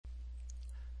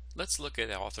Let's look at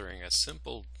authoring a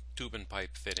simple tube and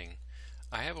pipe fitting.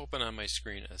 I have open on my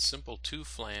screen a simple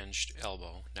two-flanged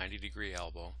elbow, 90-degree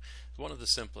elbow. It's one of the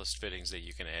simplest fittings that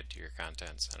you can add to your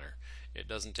content center. It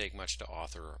doesn't take much to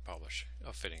author or publish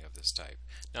a fitting of this type.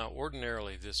 Now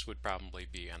ordinarily this would probably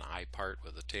be an I part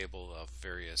with a table of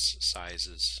various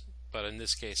sizes, but in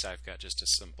this case I've got just a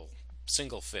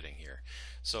single fitting here.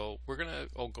 So we're going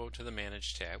to go to the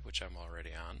Manage tab, which I'm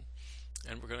already on,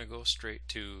 and we're going to go straight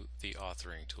to the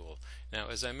authoring tool. Now,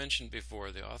 as I mentioned before,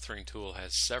 the authoring tool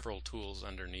has several tools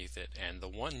underneath it, and the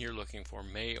one you're looking for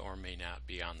may or may not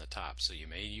be on the top. So you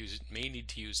may need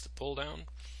to use the pull down,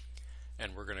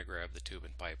 and we're going to grab the tube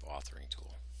and pipe authoring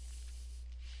tool.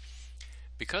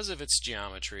 Because of its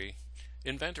geometry,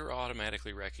 Inventor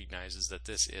automatically recognizes that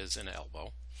this is an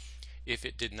elbow. If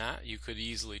it did not, you could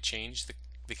easily change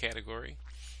the category.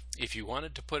 If you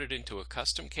wanted to put it into a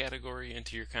custom category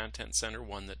into your content center,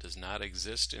 one that does not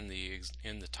exist in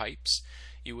the types,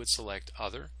 you would select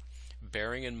Other,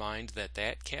 bearing in mind that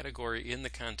that category in the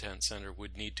content center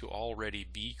would need to already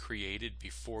be created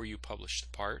before you publish the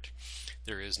part.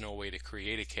 There is no way to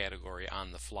create a category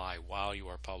on the fly while you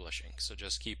are publishing, so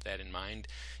just keep that in mind.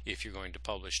 If you're going to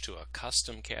publish to a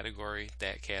custom category,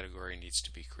 that category needs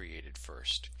to be created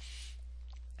first.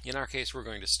 In our case, we're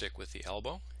going to stick with the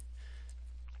elbow.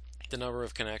 The number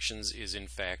of connections is in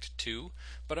fact 2,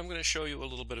 but I'm going to show you a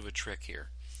little bit of a trick here.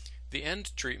 The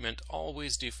end treatment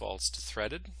always defaults to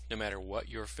threaded, no matter what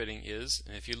your fitting is,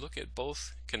 and if you look at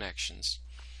both connections,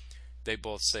 they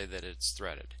both say that it's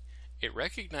threaded. It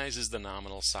recognizes the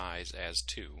nominal size as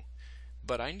 2,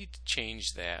 but I need to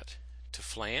change that to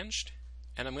flanged,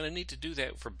 and I'm going to need to do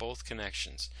that for both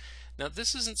connections. Now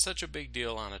this isn't such a big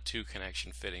deal on a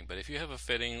 2-connection fitting, but if you have a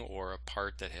fitting or a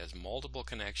part that has multiple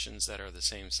connections that are the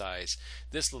same size,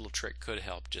 this little trick could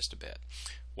help just a bit.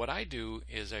 What I do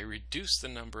is I reduce the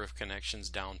number of connections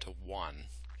down to 1.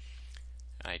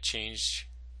 I change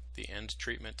the end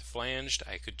treatment to flanged.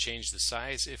 I could change the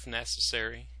size if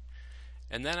necessary,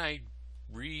 and then I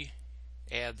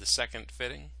re-add the second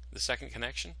fitting, the second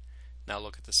connection. Now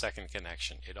look at the second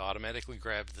connection. It automatically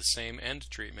grabs the same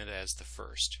end treatment as the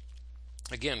first.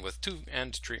 Again, with 2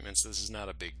 end treatments, this is not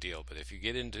a big deal, but if you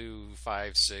get into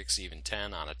 5, 6, even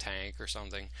 10 on a tank or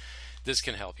something, this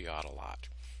can help you out a lot.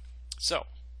 So,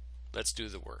 let's do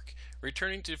the work.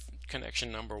 Returning to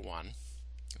connection number 1, I'm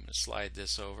going to slide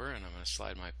this over, and I'm going to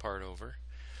slide my part over.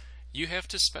 You have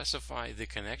to specify the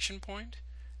connection point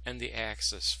and the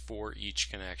axis for each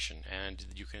connection, and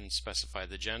you can specify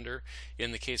the gender.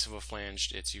 In the case of a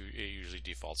flanged, it usually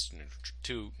defaults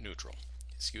to neutral.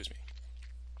 Excuse me.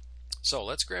 So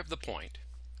let's grab the point.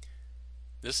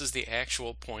 This is the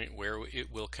actual point where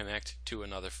it will connect to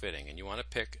another fitting, and you want to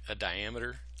pick a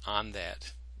diameter on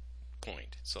that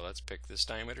point. So let's pick this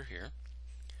diameter here.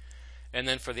 And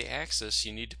then for the axis,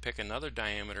 you need to pick another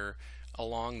diameter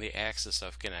along the axis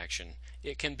of connection.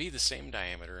 It can be the same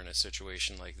diameter in a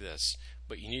situation like this,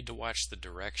 but you need to watch the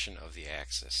direction of the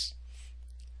axis.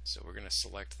 So we're going to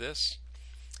select this,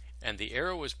 and the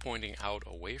arrow is pointing out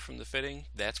away from the fitting.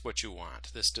 That's what you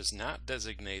want. This does not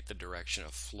designate the direction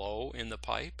of flow in the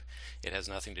pipe. It has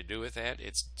nothing to do with that.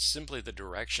 It's simply the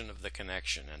direction of the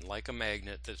connection, and like a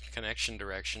magnet, the connection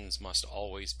directions must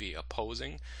always be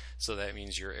opposing, so that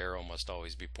means your arrow must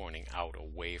always be pointing out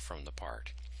away from the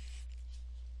part.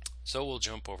 So we'll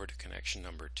jump over to connection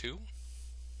number 2,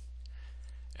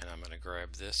 and I'm going to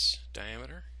grab this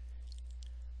diameter,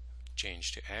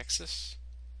 change to axis,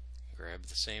 grab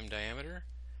the same diameter,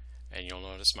 and you'll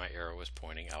notice my arrow is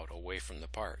pointing out away from the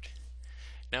part.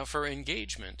 Now for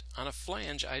engagement, on a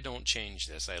flange I don't change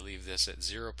this. I leave this at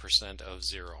 0% of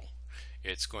 0.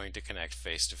 It's going to connect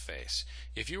face to face.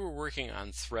 If you were working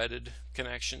on threaded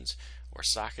connections or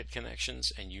socket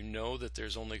connections, and you know that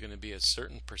there's only going to be a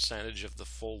certain percentage of the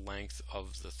full length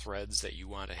of the threads that you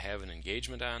want to have an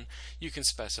engagement on, you can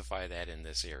specify that in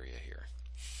this area here.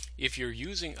 If you're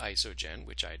using isagen,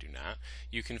 which I do not,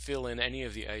 you can fill in any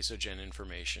of the isagen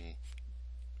information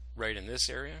right in this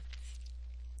area.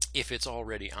 If it's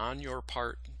already on your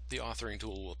part, the authoring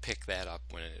tool will pick that up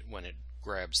when it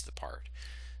grabs the part.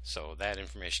 So that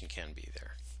information can be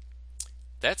there.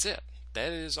 That's it.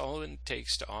 That is all it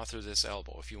takes to author this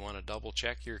elbow. If you want to double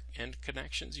check your end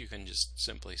connections, you can just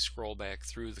simply scroll back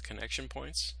through the connection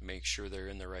points, make sure they're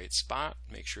in the right spot,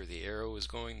 make sure the arrow is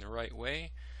going the right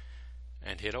way,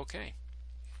 and hit OK.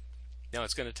 Now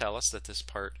it's going to tell us that this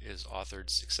part is authored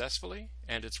successfully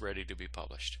and it's ready to be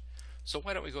published. So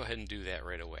why don't we go ahead and do that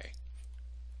right away.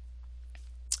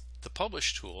 The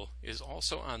Publish tool is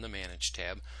also on the Manage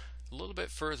tab, a little bit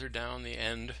further down the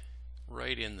end,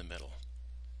 right in the middle.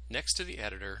 Next to the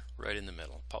editor, right in the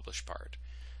middle, Publish part.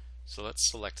 So let's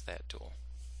select that tool.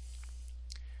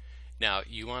 Now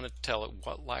you want to tell it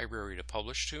what library to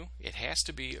publish to. It has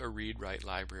to be a read-write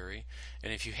library,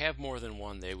 and if you have more than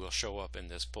one, they will show up in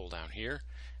this pull down here.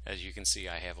 As you can see,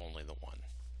 I have only the one.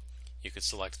 You could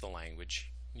select the language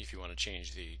if you want to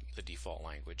change the default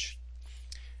language,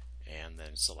 and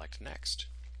then select Next.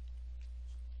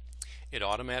 It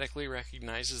automatically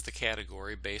recognizes the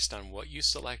category based on what you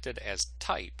selected as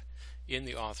type in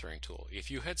the authoring tool.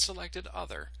 If you had selected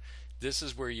Other, this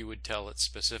is where you would tell it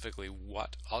specifically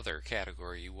what other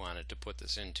category you wanted to put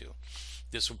this into.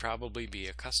 This would probably be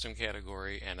a custom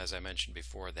category, and as I mentioned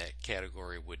before, that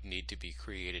category would need to be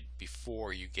created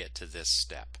before you get to this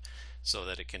step so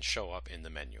that it can show up in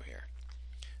the menu here.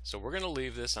 So we're going to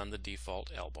leave this on the default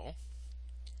elbow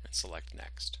and select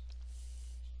Next.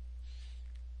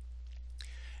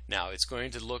 Now it's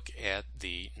going to look at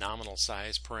the nominal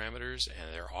size parameters,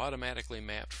 and they're automatically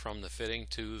mapped from the fitting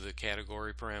to the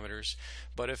category parameters.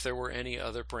 But if there were any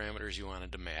other parameters you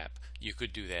wanted to map, you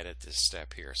could do that at this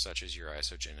step here, such as your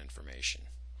isagen information.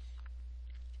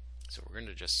 So we're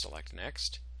going to just select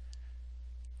Next.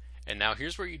 And now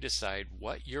here's where you decide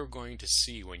what you're going to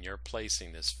see when you're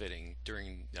placing this fitting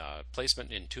during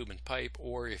placement in tube and pipe,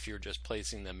 or if you're just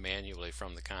placing them manually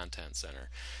from the content center.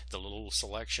 The little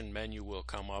selection menu will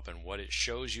come up, and what it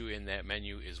shows you in that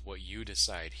menu is what you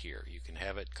decide here. You can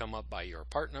have it come up by your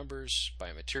part numbers,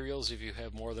 by materials if you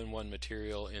have more than one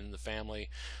material in the family,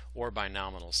 or by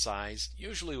nominal size.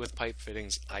 Usually with pipe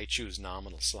fittings I choose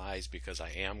nominal size because I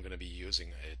am going to be using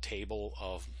a table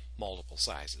of multiple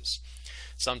sizes.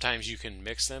 Sometimes you can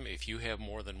mix them. If you have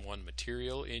more than one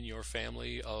material in your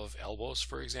family of elbows,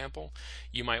 for example,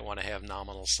 you might want to have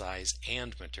nominal size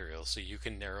and material, so you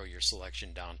can narrow your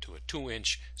selection down to a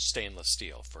 2-inch stainless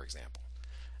steel, for example.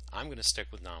 I'm going to stick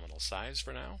with nominal size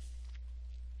for now.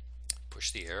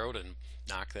 Push the arrow to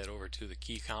knock that over to the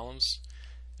key columns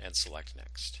and select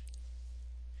Next.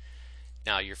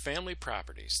 Now your family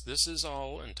properties, this is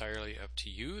all entirely up to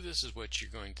you. This is what you're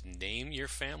going to name your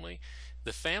family.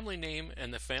 The family name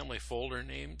and the family folder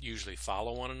name usually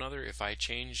follow one another. If I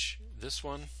change this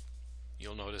one,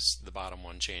 you'll notice the bottom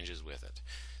one changes with it.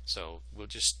 So we'll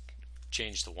just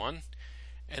change the one,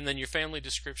 and then your family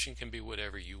description can be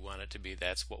whatever you want it to be.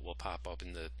 That's what will pop up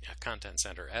in the Content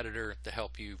Center editor to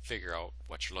help you figure out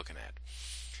what you're looking at.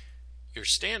 Your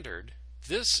standard,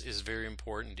 this is very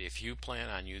important if you plan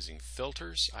on using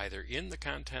filters either in the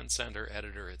Content Center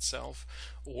editor itself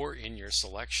or in your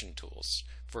selection tools.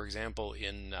 For example,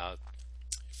 in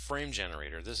Frame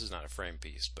Generator, this is not a frame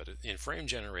piece, but in Frame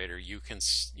Generator you can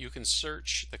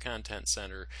search the Content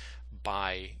Center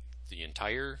by the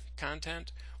entire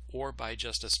content or by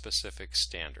just a specific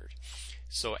standard.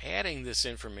 So adding this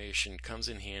information comes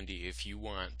in handy if you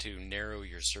want to narrow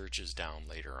your searches down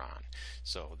later on.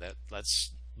 So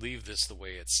let's leave this the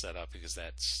way it's set up because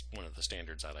that's one of the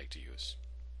standards I like to use.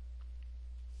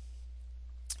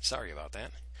 Sorry about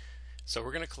that. So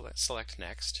we're going to select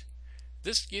Next.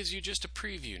 This gives you just a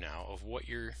preview now of what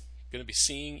you're going to be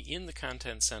seeing in the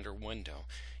Content Center window.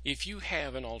 If you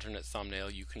have an alternate thumbnail,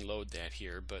 you can load that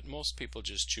here, but most people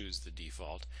just choose the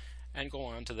default and go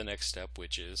on to the next step,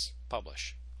 which is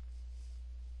Publish.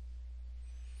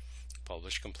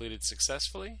 Publish completed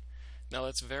successfully. Now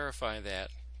let's verify that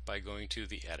by going to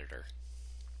the editor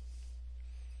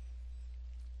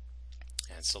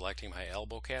and selecting my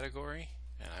elbow category,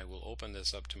 and I will open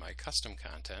this up to my custom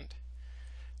content,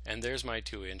 and there's my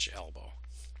 2-inch elbow.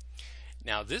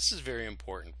 Now this is very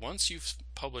important. Once you've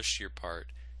published your part,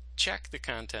 check the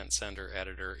Content Center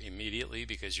editor immediately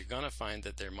because you're going to find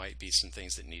that there might be some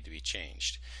things that need to be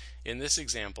changed. In this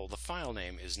example, the file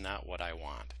name is not what I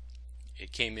want.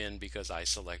 It came in because I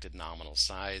selected nominal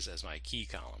size as my key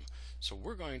column. So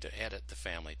we're going to edit the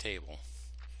family table,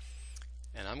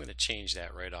 and I'm going to change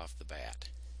that right off the bat.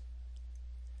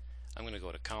 I'm going to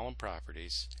go to Column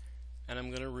Properties, and I'm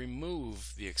going to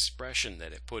remove the expression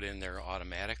that it put in there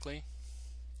automatically.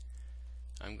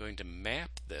 I'm going to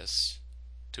map this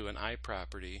to an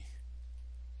iProperty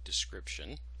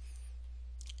description,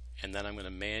 and then I'm going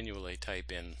to manually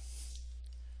type in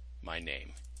my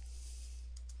name.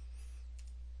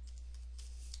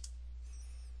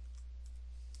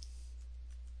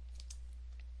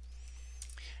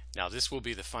 Now this will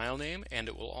be the file name, and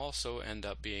it will also end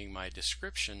up being my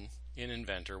description in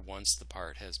Inventor once the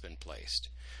part has been placed.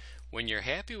 When you're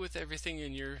happy with everything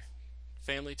in your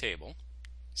family table,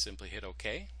 simply hit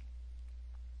OK.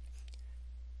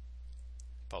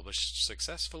 Publish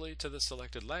successfully to the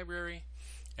selected library,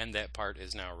 and that part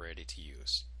is now ready to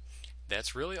use.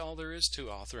 That's really all there is to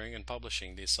authoring and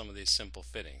publishing some of these simple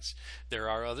fittings. There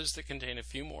are others that contain a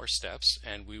few more steps,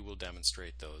 and we will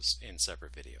demonstrate those in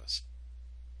separate videos.